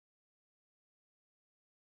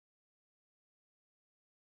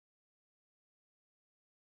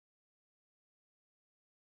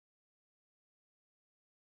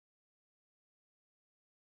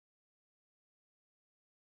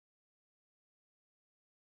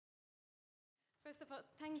First of all,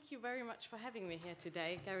 thank you very much for having me here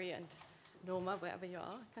today, Gary and Norma, wherever you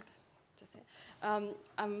are.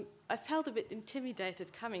 I felt a bit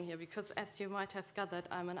intimidated coming here because, as you might have gathered,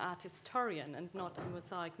 I'm an art historian and not a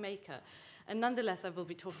mosaic maker. And nonetheless, I will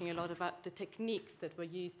be talking a lot about the techniques that were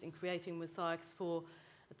used in creating mosaics for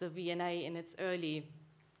the V&A in its early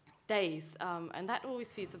days. And that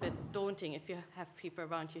always feels a bit daunting if you have people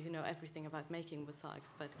around you who know everything about making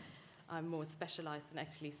mosaics, but I'm more specialized in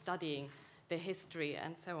actually studying the history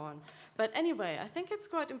and so on. But anyway, I think it's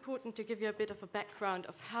quite important to give you a bit of a background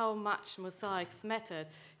of how much mosaics mattered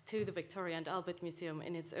to the Victoria and Albert Museum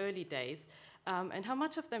in its early days, and how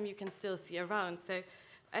much of them you can still see around. So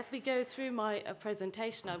as we go through my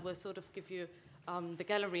presentation, I will sort of give you the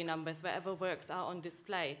gallery numbers wherever works are on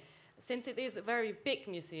display. Since it is a very big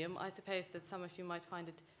museum, I suppose that some of you might find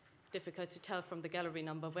it difficult to tell from the gallery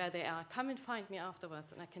number where they are. Come and find me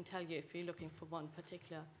afterwards, and I can tell you if you're looking for one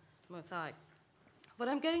particular mosaic. What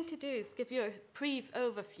I'm going to do is give you a brief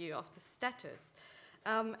overview of the status.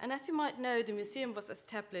 And as you might know, the museum was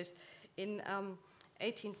established in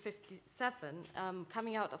 1857,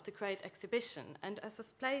 coming out of the Great Exhibition, and as a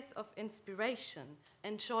place of inspiration,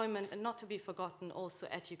 enjoyment, and not to be forgotten, also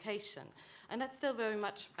education. And that's still very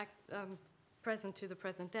much present to the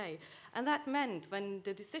present day. And that meant when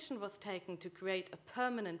the decision was taken to create a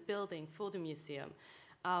permanent building for the museum,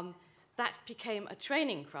 that became a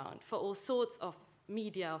training ground for all sorts of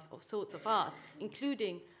media, all sorts of arts,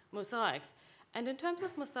 including mosaics. And in terms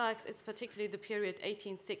of mosaics, it's particularly the period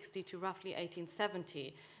 1860 to roughly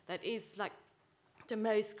 1870 that is like the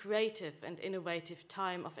most creative and innovative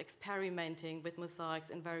time of experimenting with mosaics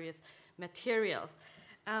in various materials.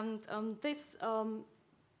 And this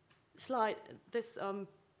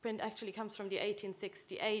print actually comes from the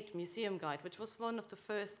 1868 Museum Guide, which was one of the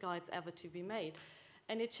first guides ever to be made.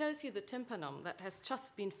 And it shows you the tympanum that has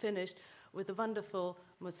just been finished with the wonderful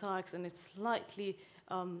mosaics, and it's slightly,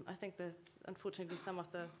 I think unfortunately some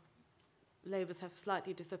of the labels have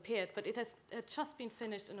slightly disappeared, but it has just been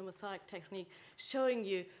finished in a mosaic technique, showing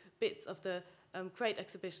you bits of the Great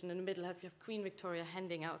Exhibition. In the middle, you have Queen Victoria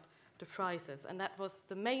handing out the prizes, and that was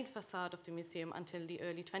the main facade of the museum until the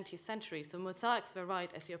early 20th century. So mosaics were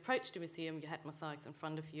right. As you approached the museum, you had mosaics in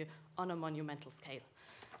front of you on a monumental scale.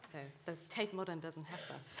 So the Tate Modern doesn't have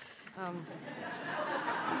that.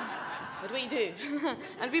 But we do,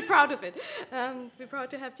 and we're proud of it. We're proud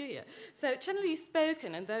to have you here. So generally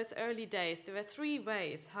spoken, in those early days, there were three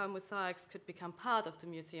ways how mosaics could become part of the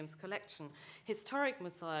museum's collection. Historic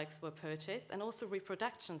mosaics were purchased, and also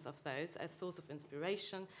reproductions of those as source of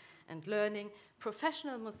inspiration and learning.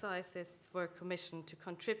 Professional mosaicists were commissioned to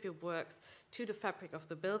contribute works to the fabric of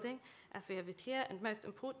the building, as we have it here, and most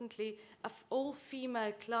importantly, an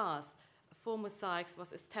all-female class for mosaics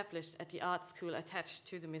was established at the art school attached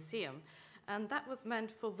to the museum. And that was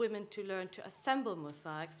meant for women to learn to assemble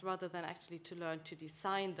mosaics rather than actually to learn to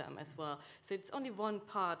design them as well. So it's only one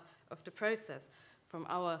part of the process from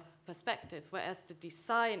our perspective, whereas the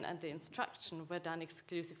design and the instruction were done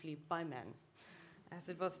exclusively by men, as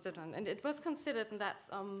it was done. And it was considered, and that's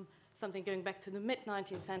something going back to the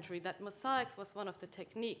mid-19th century, that mosaics was one of the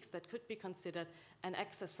techniques that could be considered an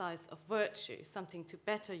exercise of virtue, something to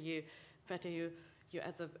better you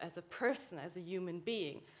as a person, as a human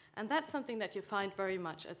being. And that's something that you find very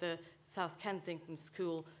much at the South Kensington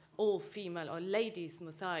School all-female or ladies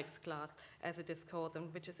mosaics class, as it is called,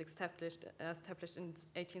 and which is established in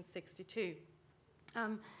 1862.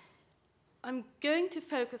 I'm going to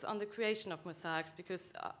focus on the creation of mosaics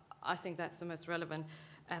because I think that's the most relevant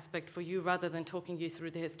aspect for you, rather than talking you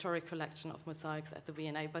through the historic collection of mosaics at the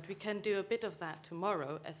V&A. But we can do a bit of that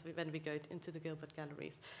tomorrow when we go into the Gilbert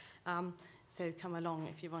Galleries. So come along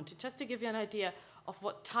if you want to. Just to give you an idea of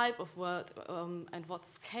what type of work and what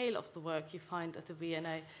scale of the work you find at the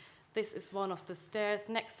V&A. This is one of the stairs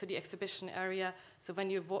next to the exhibition area. So when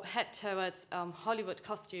you head towards Hollywood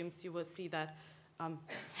costumes, you will see that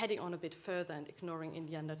heading on a bit further and ignoring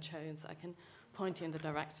Indiana Jones. I can point you in the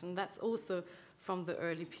direction. That's also from the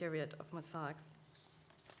early period of mosaics.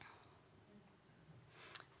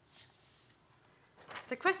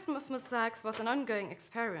 The question of mosaics was an ongoing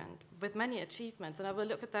experiment with many achievements, and I will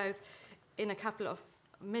look at those in a couple of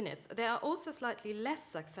minutes. There are also slightly less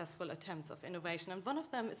successful attempts of innovation, and one of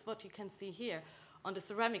them is what you can see here on the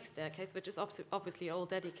ceramic staircase, which is obviously all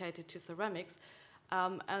dedicated to ceramics.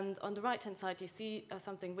 And on the right-hand side, you see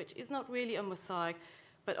something which is not really a mosaic,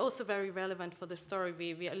 but also very relevant for the story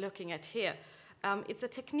we are looking at here. It's a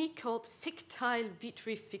technique called fictile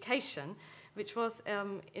vitrification, which was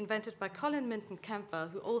invented by Colin Minton Campbell,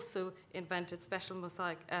 who also invented special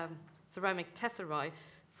mosaic ceramic tesserae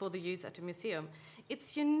for the use at a museum.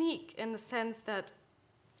 It's unique in the sense that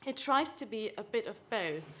it tries to be a bit of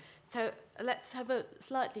both. So let's have a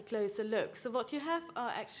slightly closer look. So what you have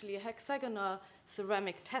are actually hexagonal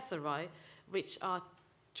ceramic tesserae, which are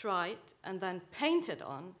tried and then painted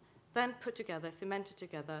on, then put together, cemented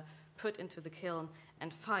together, put into the kiln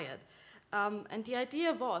and fired. And the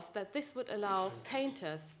idea was that this would allow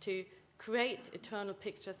painters to create eternal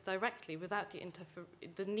pictures directly without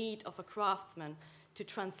the need of a craftsman to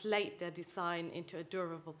translate their design into a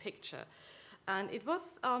durable picture. And it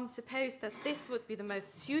was supposed that this would be the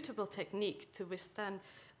most suitable technique to withstand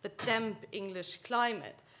the damp English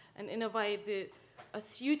climate, and in a way a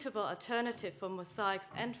suitable alternative for mosaics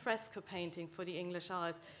and fresco painting for the English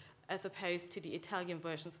eyes, as opposed to the Italian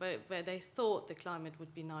versions where they thought the climate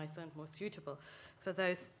would be nicer and more suitable for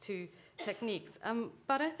those two techniques.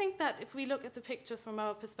 But I think that if we look at the pictures from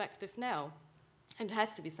our perspective now, it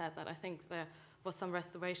has to be said that I think there was some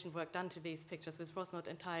restoration work done to these pictures which was not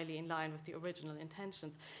entirely in line with the original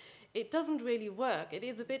intentions. It doesn't really work. It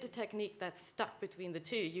is a bit a technique that's stuck between the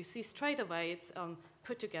two. You see straight away it's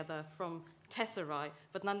put together from tesserae,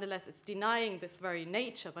 but nonetheless it's denying this very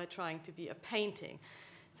nature by trying to be a painting.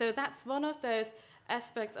 So that's one of those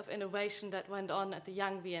aspects of innovation that went on at the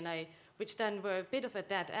young V&A, which then were a bit of a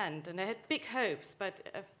dead end. And they had big hopes, but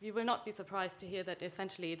you will not be surprised to hear that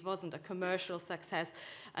essentially it wasn't a commercial success.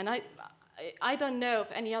 And I don't know of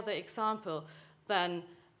any other example than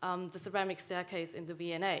the ceramic staircase in the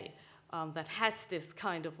V&A that has this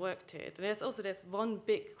kind of work to it. And there's one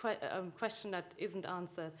big question that isn't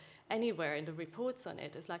answered anywhere in the reports on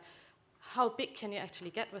it. It's like, how big can you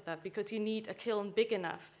actually get with that? Because you need a kiln big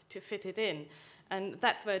enough to fit it in. And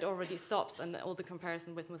that's where it already stops, and all the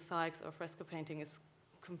comparison with mosaics or fresco painting is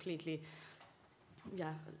completely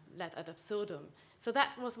led ad absurdum. So that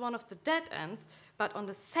was one of the dead ends, but on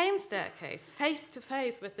the same staircase, face to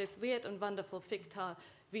face with this weird and wonderful fictile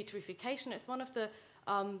vitrification, is one of the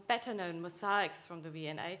better known mosaics from the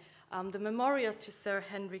V&A, the memorials to Sir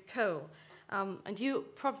Henry Cole. And you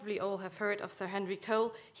probably all have heard of Sir Henry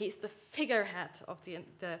Cole. He's the figurehead of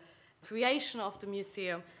the creation of the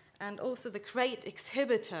museum, and also the great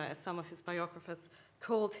exhibitor, as some of his biographers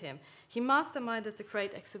called him. He masterminded the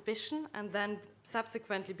great exhibition and then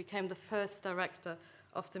subsequently became the first director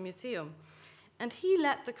of the museum. And he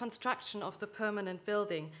led the construction of the permanent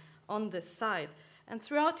building on this site. And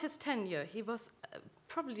throughout his tenure, he was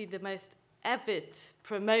probably the most avid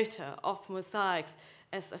promoter of mosaics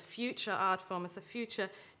as a future art form, as a future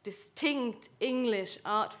distinct English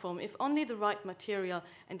art form, if only the right material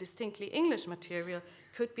and distinctly English material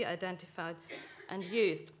could be identified and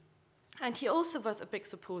used. And he also was a big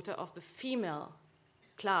supporter of the female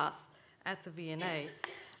class at the V&A.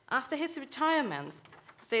 After his retirement,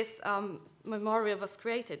 this memorial was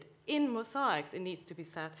created in mosaics, it needs to be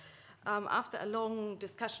said. After a long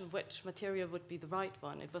discussion which material would be the right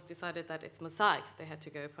one, it was decided that it's mosaics they had to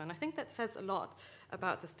go for. And I think that says a lot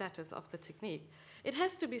about the status of the technique. It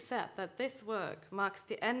has to be said that this work marks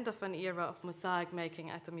the end of an era of mosaic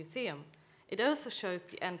making at the museum. It also shows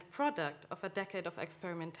the end product of a decade of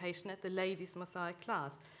experimentation at the ladies' mosaic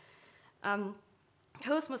class.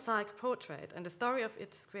 Coe's mosaic portrait and the story of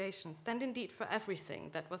its creation stand indeed for everything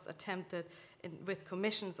that was attempted with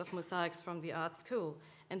commissions of mosaics from the art school,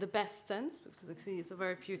 in the best sense, because you see it's a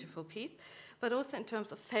very beautiful piece, but also in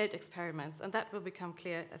terms of failed experiments, and that will become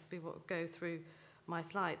clear as we will go through my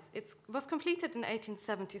slides. It was completed in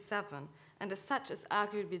 1877, and as such is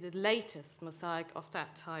arguably the latest mosaic of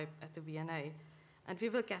that type at the V&A, and we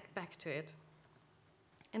will get back to it.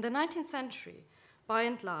 In the 19th century, by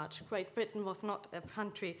and large, Great Britain was not a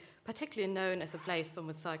country particularly known as a place for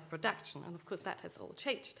mosaic production, and of course that has all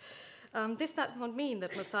changed. This does not mean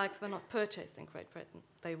that mosaics were not purchased in Great Britain.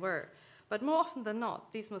 They were. But more often than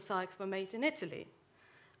not, these mosaics were made in Italy.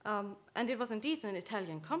 And it was indeed an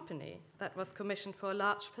Italian company that was commissioned for a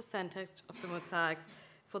large percentage of the mosaics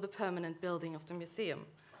for the permanent building of the museum.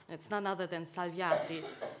 And it's none other than Salviati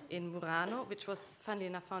in Murano, which was, funnily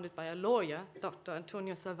enough, founded by a lawyer, Dr.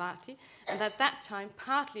 Antonio Salvati, and at that time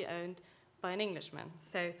partly owned by an Englishman.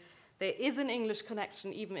 So there is an English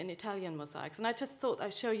connection even in Italian mosaics. And I just thought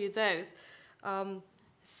I'd show you those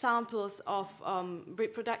samples of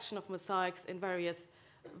reproduction of mosaics in various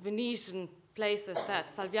Venetian places that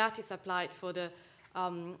Salviati supplied for the,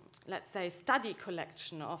 let's say, study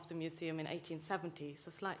collection of the museum in 1870,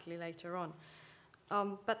 so slightly later on.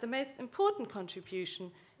 But the most important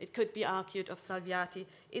contribution, it could be argued, of Salviati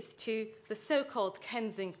is to the so-called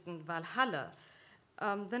Kensington Valhalla.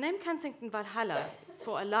 The name Kensington Valhalla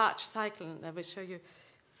for a large cycle, and I will show you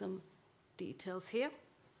some details here,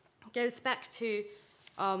 goes back to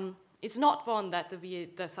it's not one that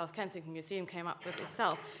the South Kensington Museum came up with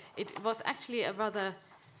itself. It was actually a rather,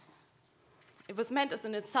 it was meant as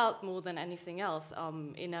an insult more than anything else,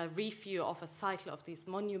 in a review of a cycle of these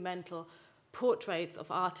monumental portraits of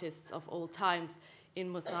artists of all times in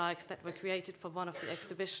mosaics that were created for one of the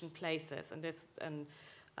exhibition places. And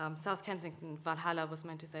South Kensington Valhalla was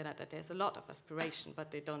meant to say that there's a lot of aspiration, but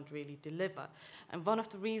they don't really deliver. And one of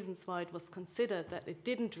the reasons why it was considered that it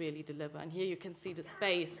didn't really deliver, and here you can see the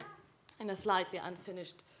space in a slightly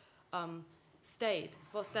unfinished state,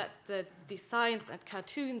 was that the designs and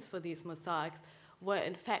cartoons for these mosaics were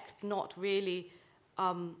in fact not really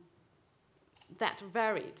that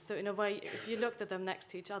varied. So in a way, if you looked at them next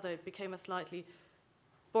to each other, it became a slightly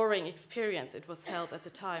boring experience, it was felt at the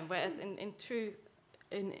time, whereas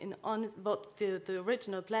what the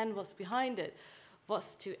original plan was behind it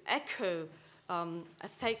was to echo a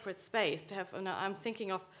sacred space, to have, I'm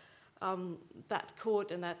thinking of that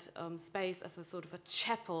court and that space as a sort of a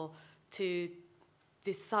chapel to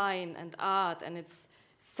design and art and its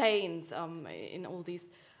saints in all these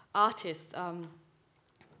artists.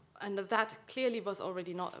 And that clearly was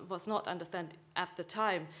not understood at the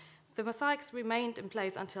time. The mosaics remained in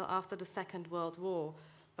place until after the Second World War,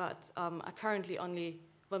 but are currently only,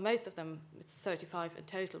 well, most of them, it's 35 in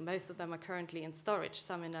total, most of them are currently in storage,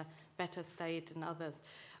 some in a better state than others.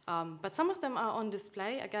 But some of them are on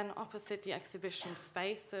display, again, opposite the exhibition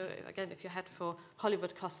space. So again, if you head for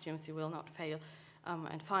Hollywood costumes, you will not fail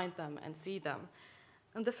and find them and see them.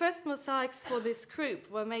 And the first mosaics for this group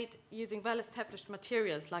were made using well-established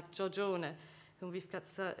materials like Giorgione, whom we've got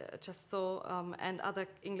just saw, and other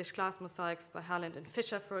English glass mosaics by Harland and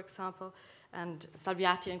Fisher, for example, and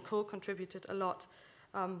Salviati and Co. contributed a lot.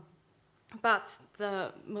 But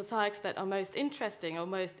the mosaics that are most interesting or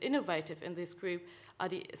most innovative in this group are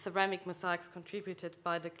the ceramic mosaics contributed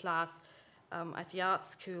by the class at the art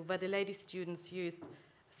school, where the lady students used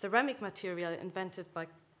ceramic material invented by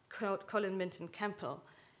Colin Minton Campbell,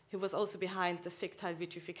 who was also behind the fictile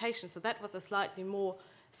vitrification. So that was a slightly more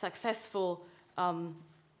successful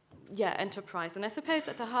enterprise. And I suppose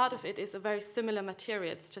at the heart of it is a very similar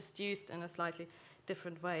material. It's just used in a slightly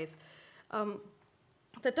different ways.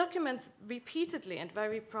 The documents repeatedly and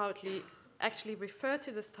very proudly actually refer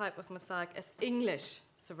to this type of mosaic as English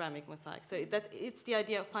ceramic mosaic. So that it's the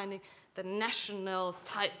idea of finding the national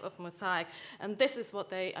type of mosaic, and this is what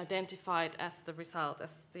they identified as the result,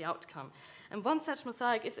 as the outcome. And one such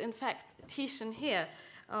mosaic is in fact Titian here,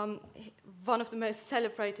 one of the most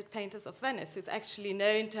celebrated painters of Venice, who's actually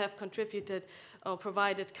known to have contributed or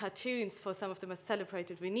provided cartoons for some of the most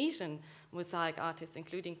celebrated Venetian mosaic artists,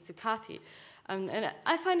 including Zuccati. And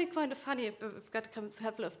I find it kind of funny, we've got a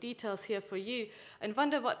couple of details here for you, and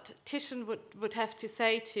wonder what Titian would have to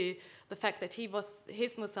say to the fact that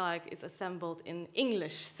his mosaic is assembled in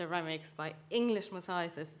English ceramics by English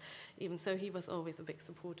mosaicists. Even so, he was always a big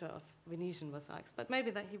supporter of Venetian mosaics, but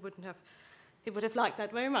maybe that he would have liked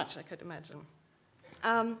that very much, I could imagine.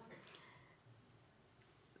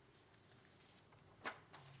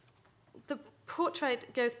 The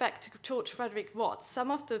portrait goes back to George Frederick Watts. Some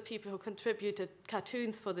of the people who contributed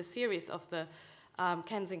cartoons for the series of the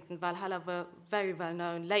Kensington Valhalla were very well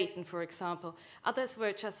known. Leighton, for example. Others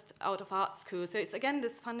were just out of art school. So it's again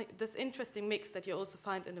this interesting mix that you also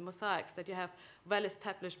find in the mosaics, that you have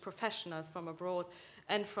well-established professionals from abroad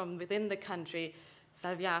and from within the country,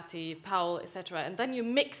 Salviati, Powell, etc. And then you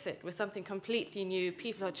mix it with something completely new.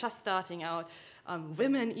 People are just starting out,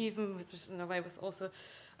 women even, which in a way was also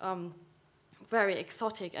very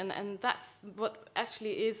exotic, and that's what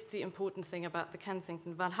actually is the important thing about the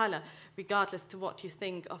Kensington Valhalla, regardless to what you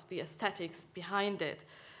think of the aesthetics behind it.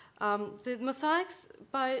 The mosaics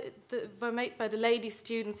were made by the lady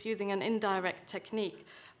students using an indirect technique,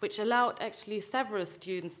 which allowed actually several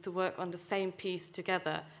students to work on the same piece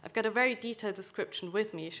together. I've got a very detailed description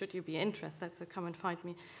with me, should you be interested, so come and find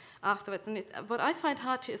me afterwards. And what I find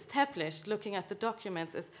hard to establish, looking at the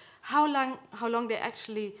documents, is how long they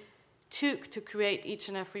actually took to create each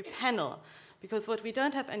and every panel, because what we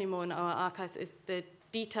don't have anymore in our archives is the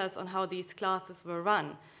details on how these classes were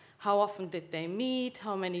run. How often did they meet?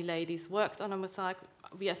 How many ladies worked on a mosaic?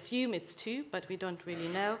 We assume it's 2, but we don't really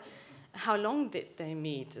know. How long did they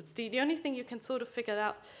meet? It's the only thing you can sort of figure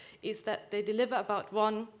out is that they deliver about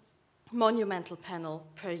 1 monumental panel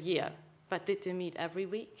per year. But did they meet every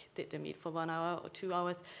week? Did they meet for 1 hour or 2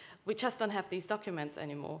 hours? We just don't have these documents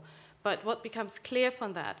anymore. But what becomes clear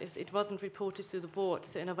from that is it wasn't reported to the board,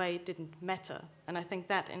 so in a way it didn't matter. And I think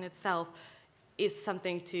that in itself is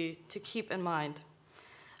something to keep in mind.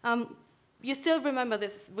 You still remember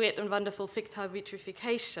this weird and wonderful fictile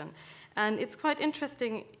vitrification. And it's quite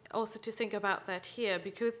interesting also to think about that here,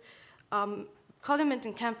 because Colliment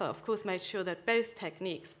and Kemper, of course, made sure that both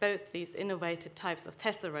techniques, both these innovative types of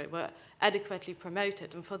tesserae, were adequately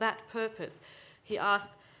promoted. And for that purpose, he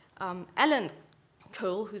asked Alan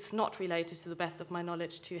Cole, who's not related, to the best of my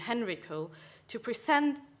knowledge, to Henry Cole, to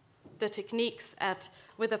present the techniques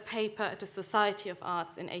with a paper at the Society of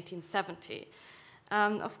Arts in 1870.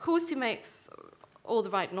 Of course, he makes all the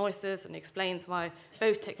right noises and explains why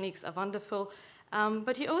both techniques are wonderful.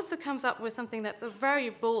 But he also comes up with something that's a very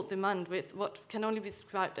bold demand with what can only be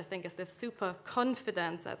described, I think, as this super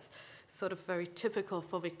confidence that's sort of very typical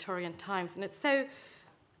for Victorian times. And it's so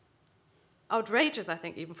outrageous, I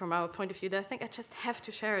think, even from our point of view, that I think I just have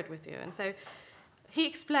to share it with you. And so he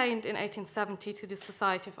explained in 1870 to the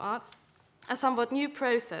Society of Arts a somewhat new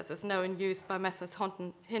process is now in use by Messrs.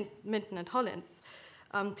 Minton and Hollins.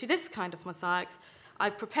 To this kind of mosaics, I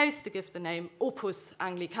propose to give the name Opus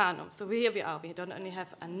Anglicanum. So here we are. We don't only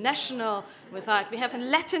have a national mosaic, we have a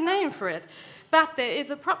Latin name for it. But there is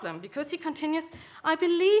a problem, because he continues, I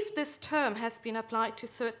believe this term has been applied to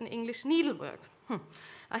certain English needlework.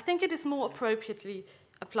 I think it is more appropriately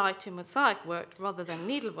applied to mosaic work rather than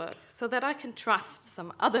needlework, so that I can trust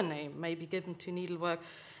some other name may be given to needlework,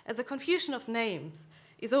 as a confusion of names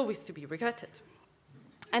is always to be regretted.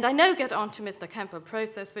 And I now get on to Mr. Kemper's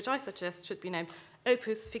process, which I suggest should be named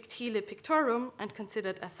Opus Fictile Pictorum and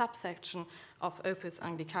considered a subsection of Opus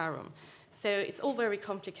Anglicarum. So it's all very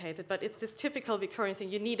complicated, but it's this typical Victorian thing.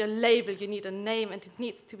 You need a label, you need a name, and it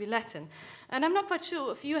needs to be Latin. And I'm not quite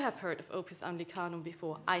sure if you have heard of Opus Anglicanum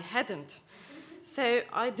before. I hadn't. So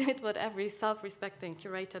I did what every self-respecting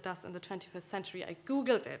curator does in the 21st century. I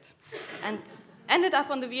Googled it and ended up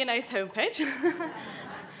on the V&A's homepage.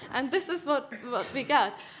 And this is what we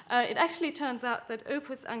got. It actually turns out that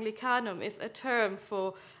Opus Anglicanum is a term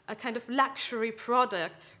for a kind of luxury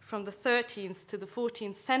product from the 13th to the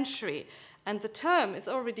 14th century. And the term is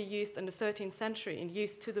already used in the 13th century and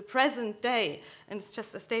used to the present day. And it's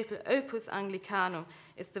just a staple. Opus Anglicanum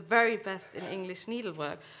is the very best in English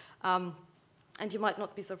needlework. And you might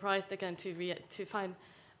not be surprised again to find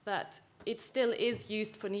that it still is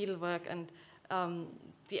used for needlework, and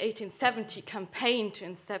the 1870 campaign to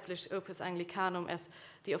establish Opus Anglicanum as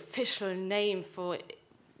the official name for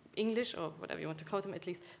English, or whatever you want to call them, at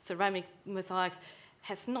least ceramic mosaics,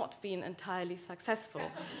 has not been entirely successful.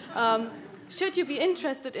 Should you be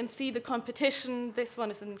interested in see the competition, this one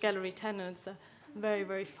is in Gallery 10, and it's a very,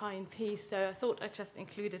 very fine piece, so I thought I'd just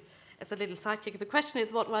include it as a little sidekick. The question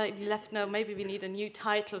is what will be left now. Maybe we need a new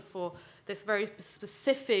title for this very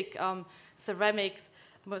specific ceramics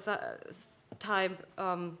type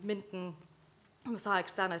Minton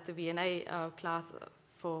mosaics done at the V&A class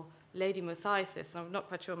for lady mosaicists. I'm not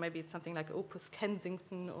quite sure, maybe it's something like Opus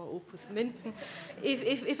Kensington or Opus Minton,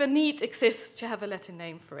 if a need exists to have a Latin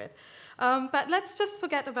name for it. But let's just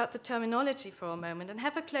forget about the terminology for a moment and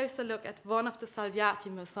have a closer look at one of the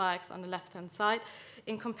Salviati mosaics on the left-hand side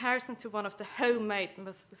in comparison to one of the homemade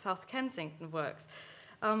South Kensington works.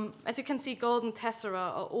 As you can see, golden tessera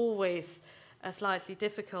are always a slightly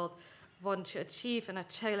difficult one to achieve and a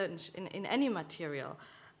challenge in any material.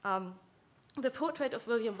 The portrait of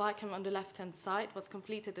William Wykeham on the left-hand side was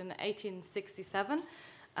completed in 1867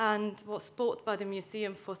 and was bought by the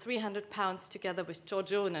museum for £300 together with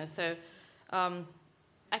Giorgione. So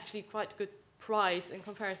actually quite good price in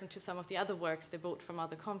comparison to some of the other works they bought from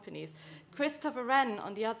other companies. Christopher Wren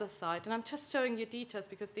on the other side, and I'm just showing you details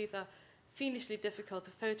because these are fiendishly difficult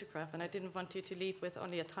to photograph, and I didn't want you to leave with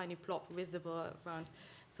only a tiny plot visible around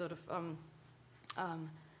sort of,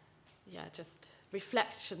 just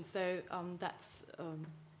reflection. So that's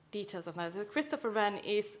details of that. So Christopher Wren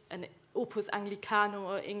is an Opus Anglicanum,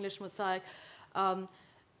 or English mosaic,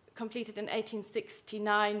 completed in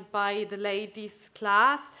 1869 by the ladies'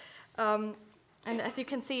 class. And as you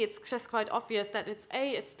can see, it's just quite obvious that it's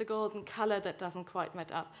the golden color that doesn't quite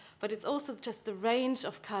match up, but it's also just the range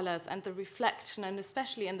of colors and the reflection, and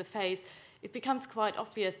especially in the face, it becomes quite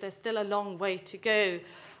obvious there's still a long way to go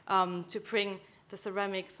to bring the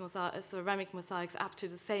ceramic mosaics up to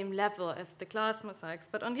the same level as the glass mosaics.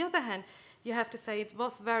 But on the other hand, you have to say it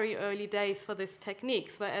was very early days for these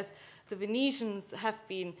techniques, whereas the Venetians have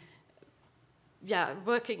been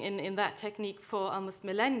working in that technique for almost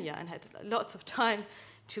millennia and had lots of time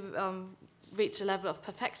to reach a level of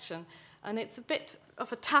perfection. And it's a bit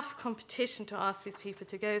of a tough competition to ask these people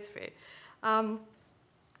to go through.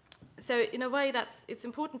 So in a way, it's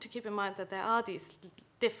important to keep in mind that there are these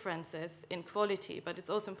differences in quality, but it's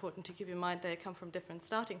also important to keep in mind they come from different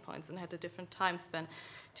starting points and had a different time span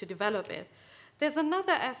to develop it. There's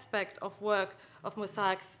another aspect of work of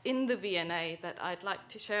mosaics in the V&A that I'd like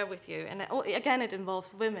to share with you, and again it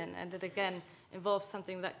involves women, and it again involved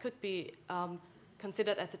something that could be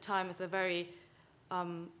considered at the time as a very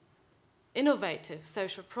innovative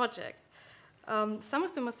social project. Some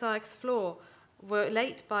of the mosaics floor were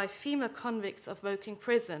laid by female convicts of Woking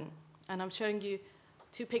prison, and I'm showing you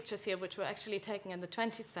two pictures here which were actually taken in the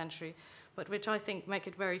 20th century, but which I think make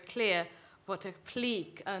it very clear what a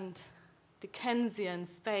bleak and Dickensian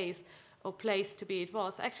space or place to be it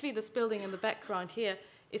was. Actually, this building in the background here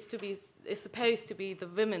is supposed to be the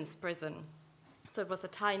women's prison, so it was a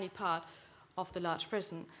tiny part of the large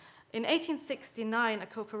prison. In 1869, a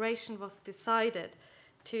cooperation was decided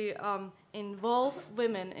to involve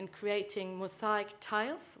women in creating mosaic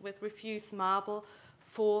tiles with refuse marble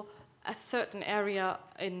for a certain area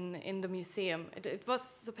in the museum. It was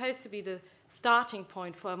supposed to be the starting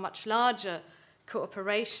point for a much larger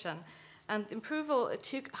cooperation. And in Proval, it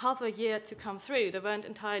took half a year to come through. They weren't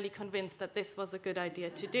entirely convinced that this was a good idea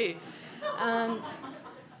to do.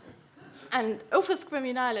 And Opus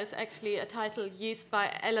Criminale is actually a title used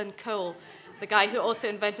by Alan Cole, the guy who also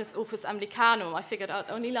invented Opus Americanum. I figured out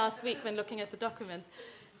only last week when looking at the documents.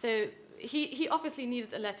 So he obviously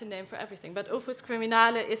needed a Latin name for everything, but Opus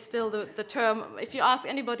Criminale is still the term. If you ask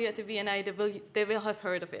anybody at the V&A, they will have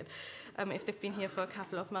heard of it if they've been here for a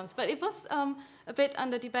couple of months. But it was a bit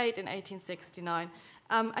under debate in 1869.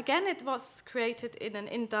 Again, it was created in an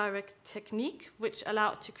indirect technique, which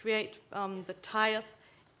allowed to create the tiles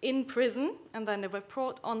in prison, and then they were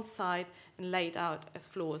brought on site and laid out as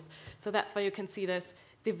floors. So that's why you can see those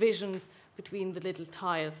divisions between the little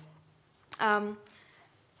tiles.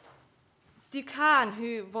 Ducan,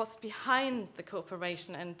 who was behind the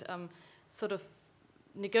cooperation and sort of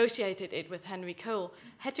negotiated it with Henry Cole,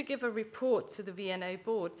 had to give a report to the V&A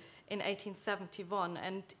board in 1871,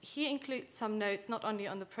 and he includes some notes not only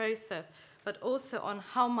on the process, but also on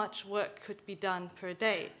how much work could be done per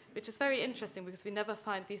day, which is very interesting because we never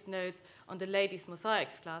find these notes on the ladies'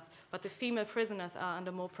 mosaics class, but the female prisoners are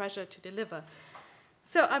under more pressure to deliver.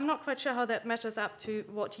 So I'm not quite sure how that measures up to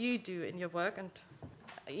what you do in your work, and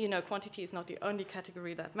you know, quantity is not the only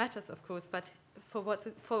category that matters, of course, but for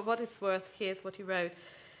what it's worth, here's what he wrote.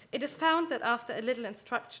 It is found that after a little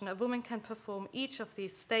instruction, a woman can perform each of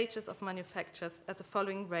these stages of manufactures at the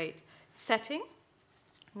following rate: setting,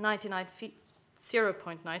 0.99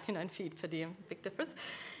 feet per diem, big difference.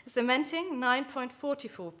 Cementing,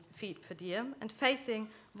 9.44 feet per diem, and facing,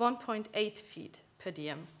 1.8 feet per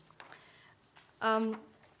diem.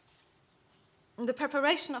 The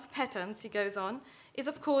preparation of patterns, he goes on, is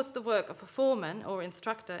of course the work of a foreman or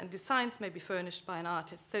instructor, and designs may be furnished by an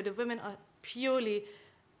artist. So the women are purely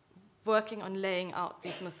working on laying out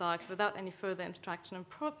these mosaics without any further instruction, and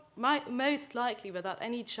most likely without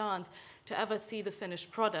any chance to ever see the finished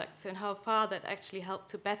products. And how far that actually helped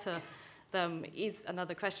to better them is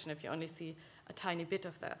another question if you only see a tiny bit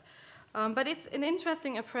of that. But it's an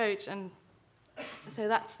interesting approach, and so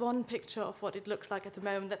that's one picture of what it looks like at the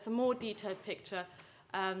moment. That's a more detailed picture,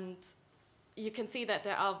 and you can see that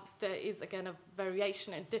there is again a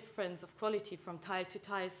variation and difference of quality from tile to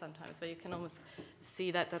tile sometimes, where you can almost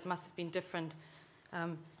see that that must have been different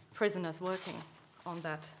prisoners working on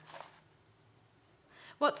that.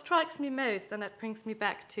 What strikes me most, and that brings me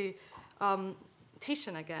back to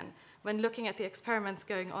Titian again, when looking at the experiments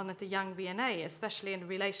going on at the young V&A, especially in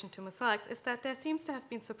relation to mosaics, is that there seems to have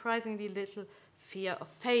been surprisingly little fear of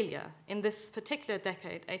failure in this particular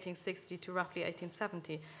decade, 1860 to roughly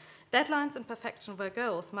 1870. Deadlines and perfection were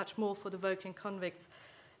goals, much more for the Woking convicts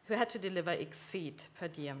who had to deliver X feet per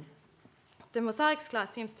diem. The mosaics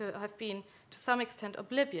class seems to have been, to some extent,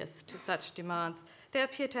 oblivious to such demands. They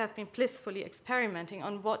appear to have been blissfully experimenting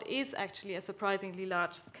on what is actually a surprisingly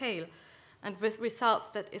large scale, and with results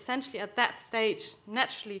that essentially at that stage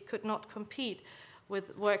naturally could not compete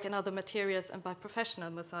with work in other materials and by professional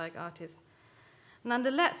mosaic artists.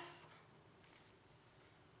 Nonetheless,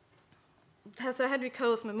 Sir Henry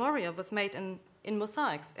Cole's memorial was made in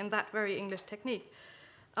mosaics, in that very English technique.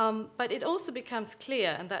 But it also becomes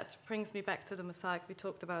clear, and that brings me back to the mosaic we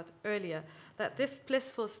talked about earlier, that this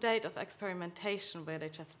blissful state of experimentation where they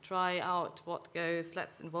just try out what goes,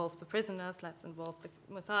 let's involve the prisoners, let's involve the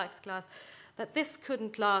mosaics class, that this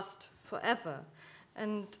couldn't last forever.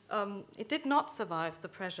 And it did not survive the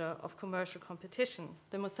pressure of commercial competition.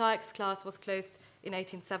 The mosaics class was closed in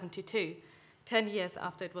 1872, 10 years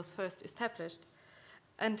after it was first established.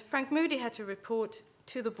 And Frank Moody had to report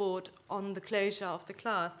to the board on the closure of the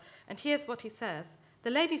class. And here's what he says. The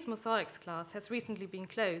ladies' mosaics class has recently been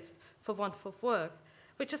closed for want of work,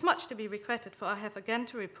 which is much to be regretted, for I have again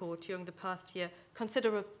to report during the past year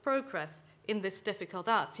considerable progress in this difficult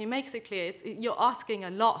art. So he makes it clear you're asking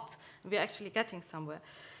a lot, and we're actually getting somewhere.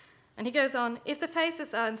 And he goes on, if the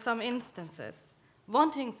faces are in some instances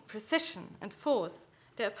wanting precision and force,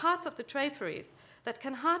 there are parts of the draperies that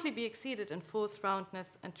can hardly be exceeded in force,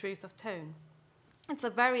 roundness, and truth of tone. It's a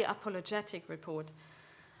very apologetic report.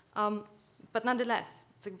 But nonetheless,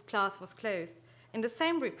 the class was closed. In the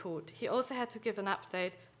same report, he also had to give an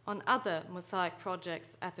update on other mosaic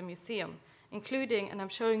projects at the museum, including, and I'm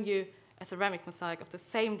showing you a ceramic mosaic of the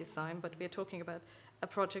same design, but we're talking about a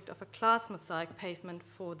project of a glass mosaic pavement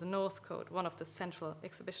for the North Court, one of the central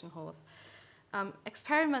exhibition halls.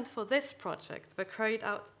 Experiments for this project were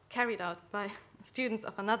carried out by students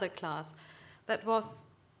of another class that was,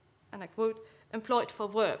 and I quote, employed for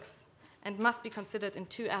works and must be considered in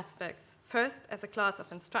two aspects. First, as a class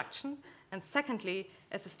of instruction, and secondly,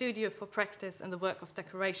 as a studio for practice and the work of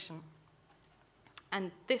decoration.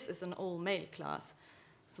 And this is an all-male class.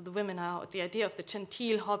 So the women are out. The idea of the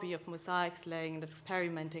genteel hobby of mosaic slaying and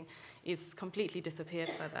experimenting is completely disappeared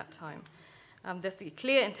by that time. There's the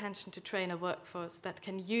clear intention to train a workforce that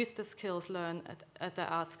can use the skills learned at the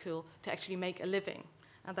art school to actually make a living.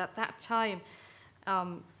 And at that time,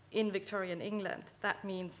 in Victorian England, that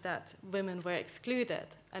means that women were excluded.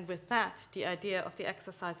 And with that, the idea of the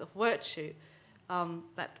exercise of virtue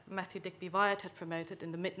that Matthew Digby Wyatt had promoted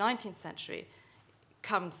in the mid-19th century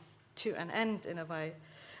comes to an end in a way.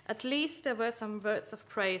 At least there were some words of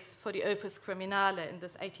praise for the opus criminale in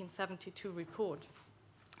this 1872 report.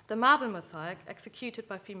 The marble mosaic, executed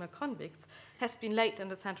by female convicts, has been laid in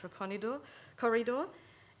the central corridor.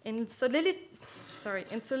 In solidity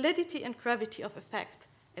and gravity of effect,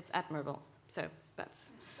 it's admirable. So that's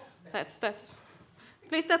at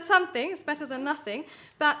least that's something. It's better than nothing.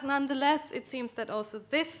 But nonetheless, it seems that also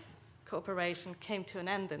this cooperation came to an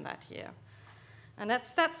end in that year. And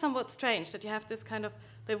that's somewhat strange, that you have this kind of,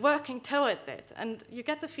 they're working towards it, and you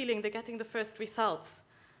get the feeling they're getting the first results,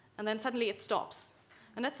 and then suddenly it stops.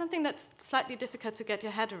 And that's something that's slightly difficult to get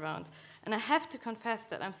your head around. And I have to confess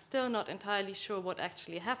that I'm still not entirely sure what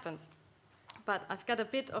actually happens. But I've got a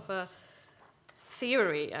bit of a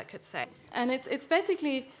theory, I could say. And it's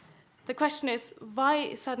basically, the question is,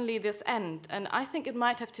 why suddenly this end? And I think it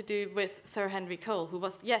might have to do with Sir Henry Cole, who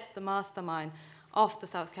was, yes, the mastermind of the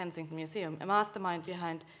South Kensington Museum, a mastermind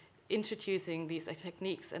behind introducing these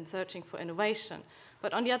techniques and searching for innovation.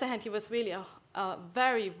 But on the other hand, he was really a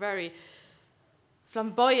very, very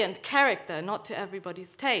flamboyant character, not to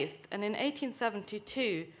everybody's taste. And in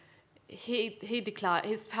 1872,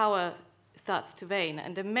 his power starts to wane,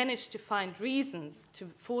 and they managed to find reasons to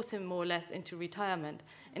force him more or less into retirement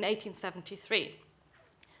in 1873.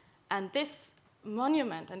 And this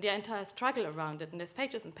monument and the entire struggle around it, and there's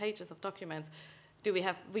pages and pages of documents. Do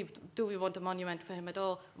we want a monument for him at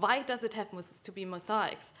all? Why does it have to be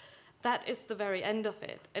mosaics? That is the very end of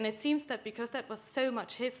it. And it seems that because that was so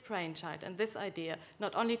much his brainchild and this idea,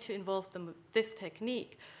 not only to involve this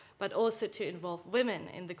technique, but also to involve women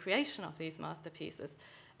in the creation of these masterpieces,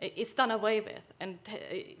 it's done away with and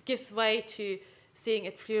it gives way to seeing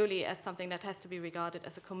it purely as something that has to be regarded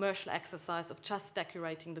as a commercial exercise of just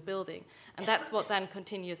decorating the building. And that's what then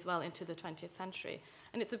continues well into the 20th century.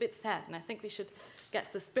 And it's a bit sad, and I think we should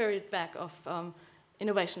get the spirit back of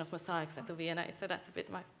innovation of mosaics at the V&A. So that's a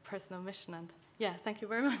bit my personal mission. And yeah, thank you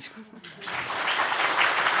very much.